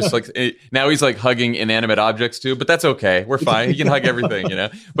around and he just now he's like hugging inanimate objects too. But that's okay, we're fine. He can hug everything,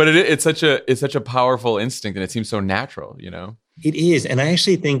 But it's such a powerful instinct, and it seems so natural, It is, and I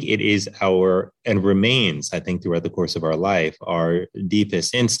actually think it is and remains, I think, throughout the course of our life, our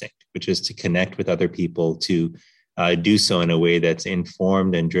deepest instinct, which is to connect with other people, to do so in a way that's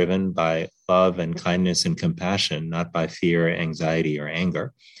informed and driven by love and kindness and compassion, not by fear, anxiety, or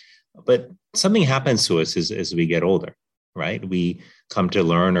anger. But something happens to us as we get older, right? We come to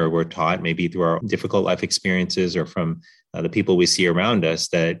learn, or we're taught maybe through our difficult life experiences or from the people we see around us,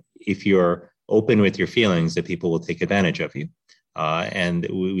 that if you're open with your feelings, that people will take advantage of you. And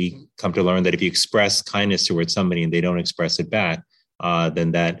we come to learn that if you express kindness towards somebody and they don't express it back,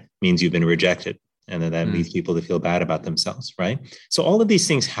 then that means you've been rejected. And then that leads people to feel bad about themselves, right? So all of these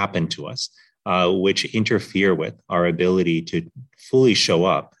things happen to us, which interfere with our ability to fully show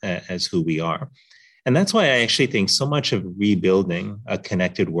up as who we are. And that's why I actually think so much of rebuilding a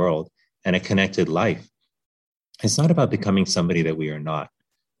connected world and a connected life, it's not about becoming somebody that we are not.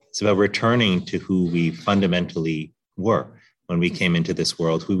 It's about returning to who we fundamentally were when we came into this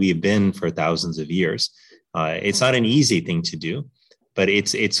world, who we've been for thousands of years. It's not an easy thing to do. But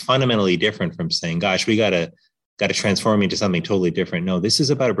it's fundamentally different from saying, gosh, we got to transform into something totally different. No, this is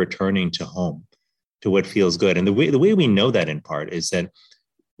about returning to home, to what feels good. And the way we know that in part is that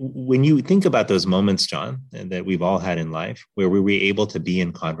when you think about those moments, John, that we've all had in life, where we were able to be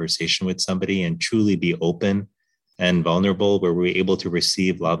in conversation with somebody and truly be open and vulnerable, where we were able to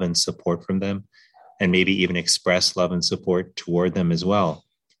receive love and support from them, and maybe even express love and support toward them as well,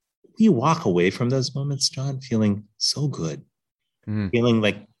 we walk away from those moments, John, feeling so good. Feeling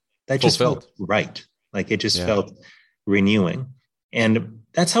like that just felt right. Like it just felt renewing. And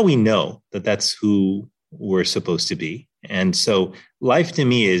that's how we know that that's who we're supposed to be. And so life to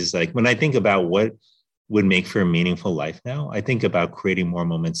me is like, when I think about what would make for a meaningful life now, I think about creating more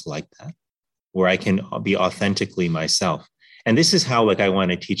moments like that, where I can be authentically myself. And this is how I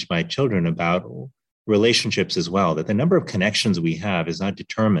want to teach my children about relationships as well, that the number of connections we have is not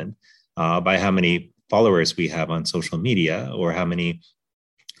determined by how many followers we have on social media, or how many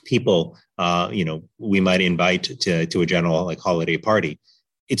people we might invite to a general holiday party.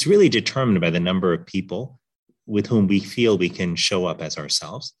 It's really determined by the number of people with whom we feel we can show up as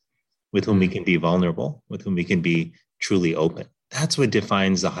ourselves, with whom we can be vulnerable, with whom we can be truly open. That's what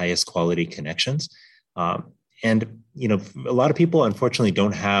defines the highest quality connections. And a lot of people unfortunately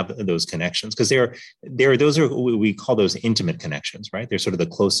don't have those connections, because those are we call those intimate connections, right? They're sort of the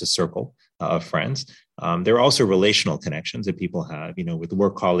closest circle of friends. There are also relational connections that people have, with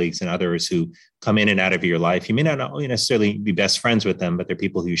work colleagues and others who come in and out of your life. You may not necessarily be best friends with them, but they're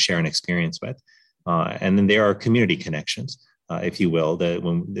people who you share an experience with. And then there are community connections, if you will, the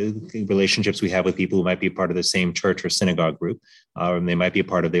relationships we have with people who might be part of the same church or synagogue group, or they might be a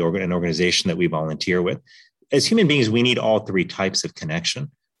part of an organization that we volunteer with. As human beings, we need all three types of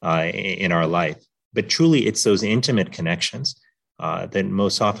connection in our life. But truly, it's those intimate connections that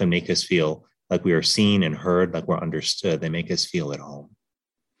most often make us feel like we are seen and heard, like we're understood. They make us feel at home.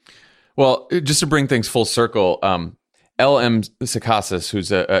 Well, just to bring things full circle, L.M. Sakasis,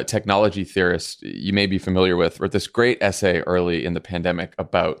 who's a technology theorist you may be familiar with, wrote this great essay early in the pandemic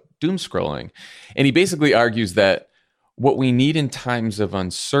about doomscrolling. And he basically argues that what we need in times of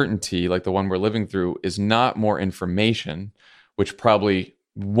uncertainty, like the one we're living through, is not more information, which probably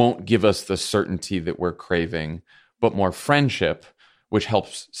won't give us the certainty that we're craving, but more friendship, which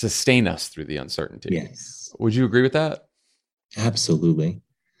helps sustain us through the uncertainty. Yes. Would you agree with that? Absolutely.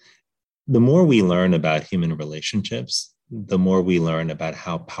 The more we learn about human relationships, the more we learn about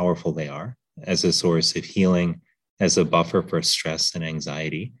how powerful they are as a source of healing, as a buffer for stress and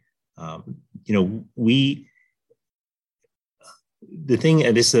anxiety.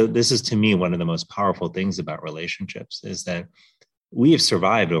 This is to me one of the most powerful things about relationships, is that we have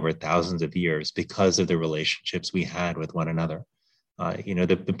survived over thousands of years because of the relationships we had with one another.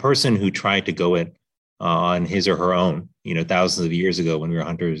 The person who tried to go it on his or her own, thousands of years ago when we were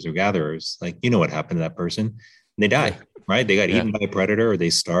hunters or gatherers, what happened to that person? They died, right? They got eaten by a predator, or they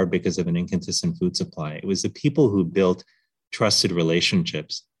starved because of an inconsistent food supply. It was the people who built trusted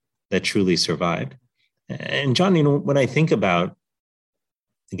relationships that truly survived. And John, when I think about,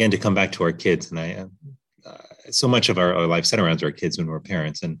 again, to come back to our kids, and so much of our life surrounds our kids when we're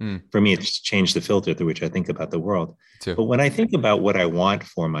parents. And for me, it's changed the filter through which I think about the world. Too. But when I think about what I want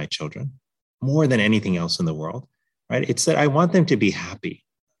for my children, more than anything else in the world, right? It's that I want them to be happy.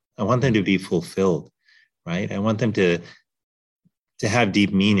 I want them to be fulfilled, right? I want them to have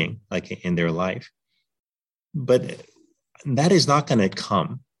deep meaning, like in their life. But that is not going to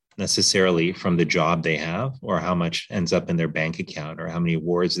come necessarily from the job they have or how much ends up in their bank account or how many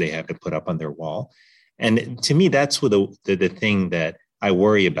awards they have to put up on their wall. And to me, that's what the thing that I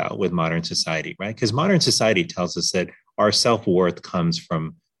worry about with modern society, right? Because modern society tells us that our self-worth comes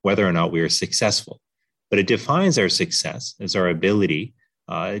from whether or not we are successful. But it defines our success as our ability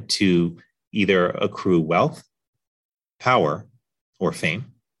to either accrue wealth, power, or fame.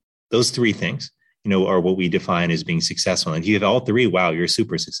 Those three things, are what we define as being successful. And if you have all three, wow, you're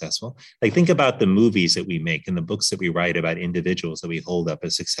super successful. Like, think about the movies that we make and the books that we write about individuals that we hold up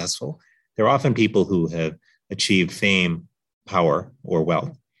as successful. They're often people who have achieved fame, power, or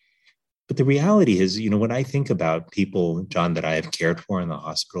wealth. But the reality is, when I think about people, John, that I have cared for in the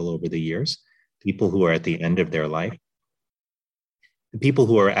hospital over the years, people who are at the end of their life, the people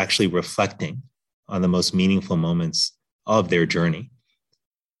who are actually reflecting on the most meaningful moments of their journey,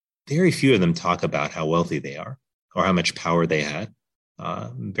 very few of them talk about how wealthy they are or how much power they had.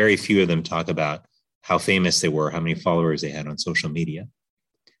 Very few of them talk about how famous they were, how many followers they had on social media.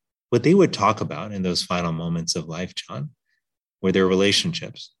 What they would talk about in those final moments of life, John, were their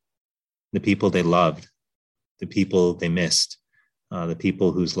relationships, the people they loved, the people they missed, the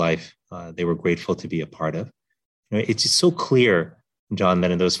people whose life they were grateful to be a part of. It's just so clear, John,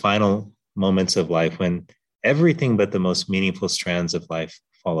 that in those final moments of life, when everything but the most meaningful strands of life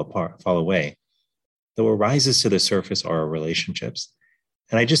fall away, that what rises to the surface are our relationships.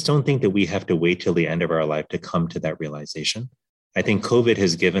 And I just don't think that we have to wait till the end of our life to come to that realization. I think COVID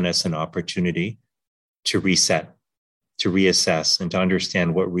has given us an opportunity to reset, to reassess, and to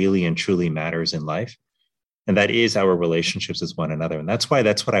understand what really and truly matters in life. And that is our relationships with one another. And that's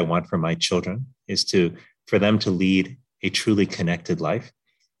what I want for my children, is for them to lead a truly connected life.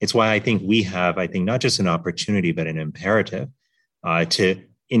 It's why I think we have, not just an opportunity, but an imperative to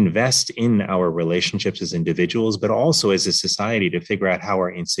invest in our relationships as individuals, but also as a society to figure out how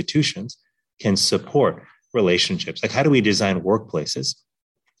our institutions can support relationships. Like, how do we design workplaces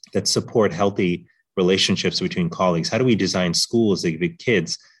that support healthy relationships between colleagues? How do we design schools that give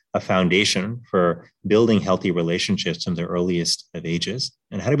kids a foundation for building healthy relationships from the earliest of ages?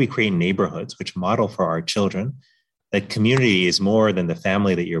 And how do we create neighborhoods which model for our children that community is more than the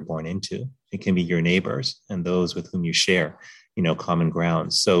family that you're born into? It can be your neighbors and those with whom you share, common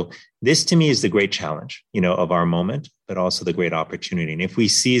grounds. So this, to me, is the great challenge, of our moment, but also the great opportunity. And if we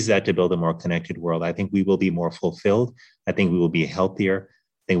seize that to build a more connected world, I think we will be more fulfilled. I think we will be healthier.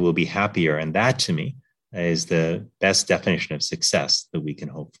 I think we'll be happier. And that, to me, is the best definition of success that we can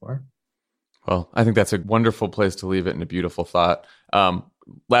hope for. Well, I think that's a wonderful place to leave it, and a beautiful thought.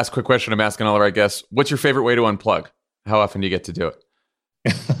 Last quick question I'm asking all of our guests. What's your favorite way to unplug? How often do you get to do it?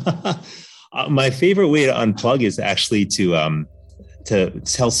 My favorite way to unplug is actually to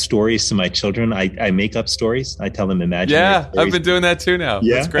tell stories to my children. I make up stories. I tell them imaginary stories. I've been doing that too now.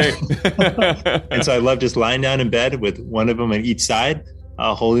 Yeah. That's great. And so I love just lying down in bed with one of them on each side,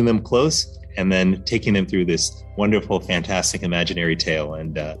 holding them close, and then taking them through this wonderful, fantastic imaginary tale.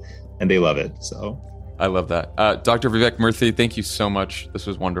 And they love it. So I love that. Dr. Vivek Murthy, thank you so much. This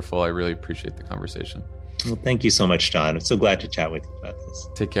was wonderful. I really appreciate the conversation. Well, thank you so much, John. I'm so glad to chat with you about this.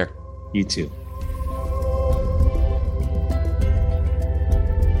 Take care. You too.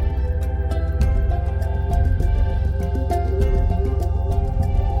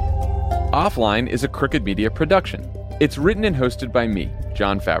 Offline is a Crooked Media production. It's written and hosted by me,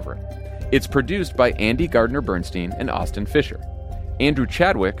 John Favreau. It's produced by Andy Gardner-Bernstein and Austin Fisher. Andrew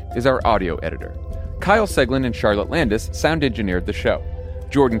Chadwick is our audio editor. Kyle Seglin and Charlotte Landis sound engineered the show.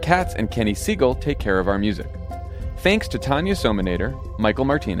 Jordan Katz and Kenny Siegel take care of our music. Thanks to Tanya Sominator, Michael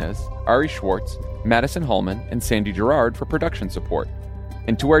Martinez, Ari Schwartz, Madison Hallman, and Sandy Gerard for production support.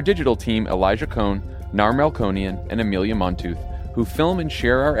 And to our digital team, Elijah Cohn, Nar Melkonian, and Amelia Montooth, who film and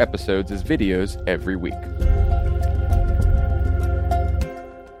share our episodes as videos every week.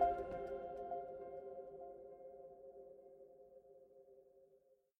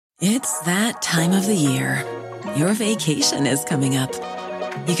 It's that time of the year. Your vacation is coming up.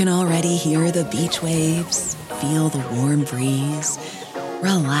 You can already hear the beach waves, feel the warm breeze,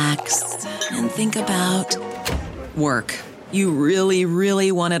 relax, and think about work. You really,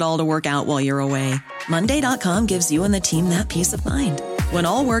 really want it all to work out while you're away. Monday.com gives you and the team that peace of mind. When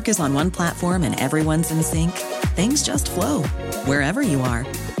all work is on one platform and everyone's in sync, things just flow. Wherever you are,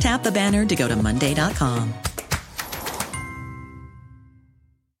 tap the banner to go to Monday.com.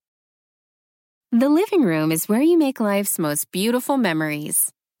 The living room is where you make life's most beautiful memories.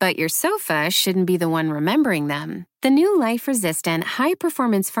 But your sofa shouldn't be the one remembering them. The new life-resistant,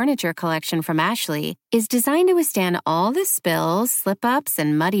 high-performance furniture collection from Ashley is designed to withstand all the spills, slip-ups,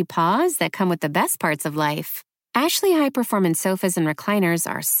 and muddy paws that come with the best parts of life. Ashley high-performance sofas and recliners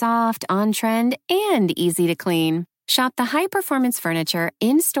are soft, on-trend, and easy to clean. Shop the high-performance furniture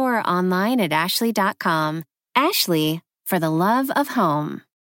in-store or online at ashley.com. Ashley, for the love of home.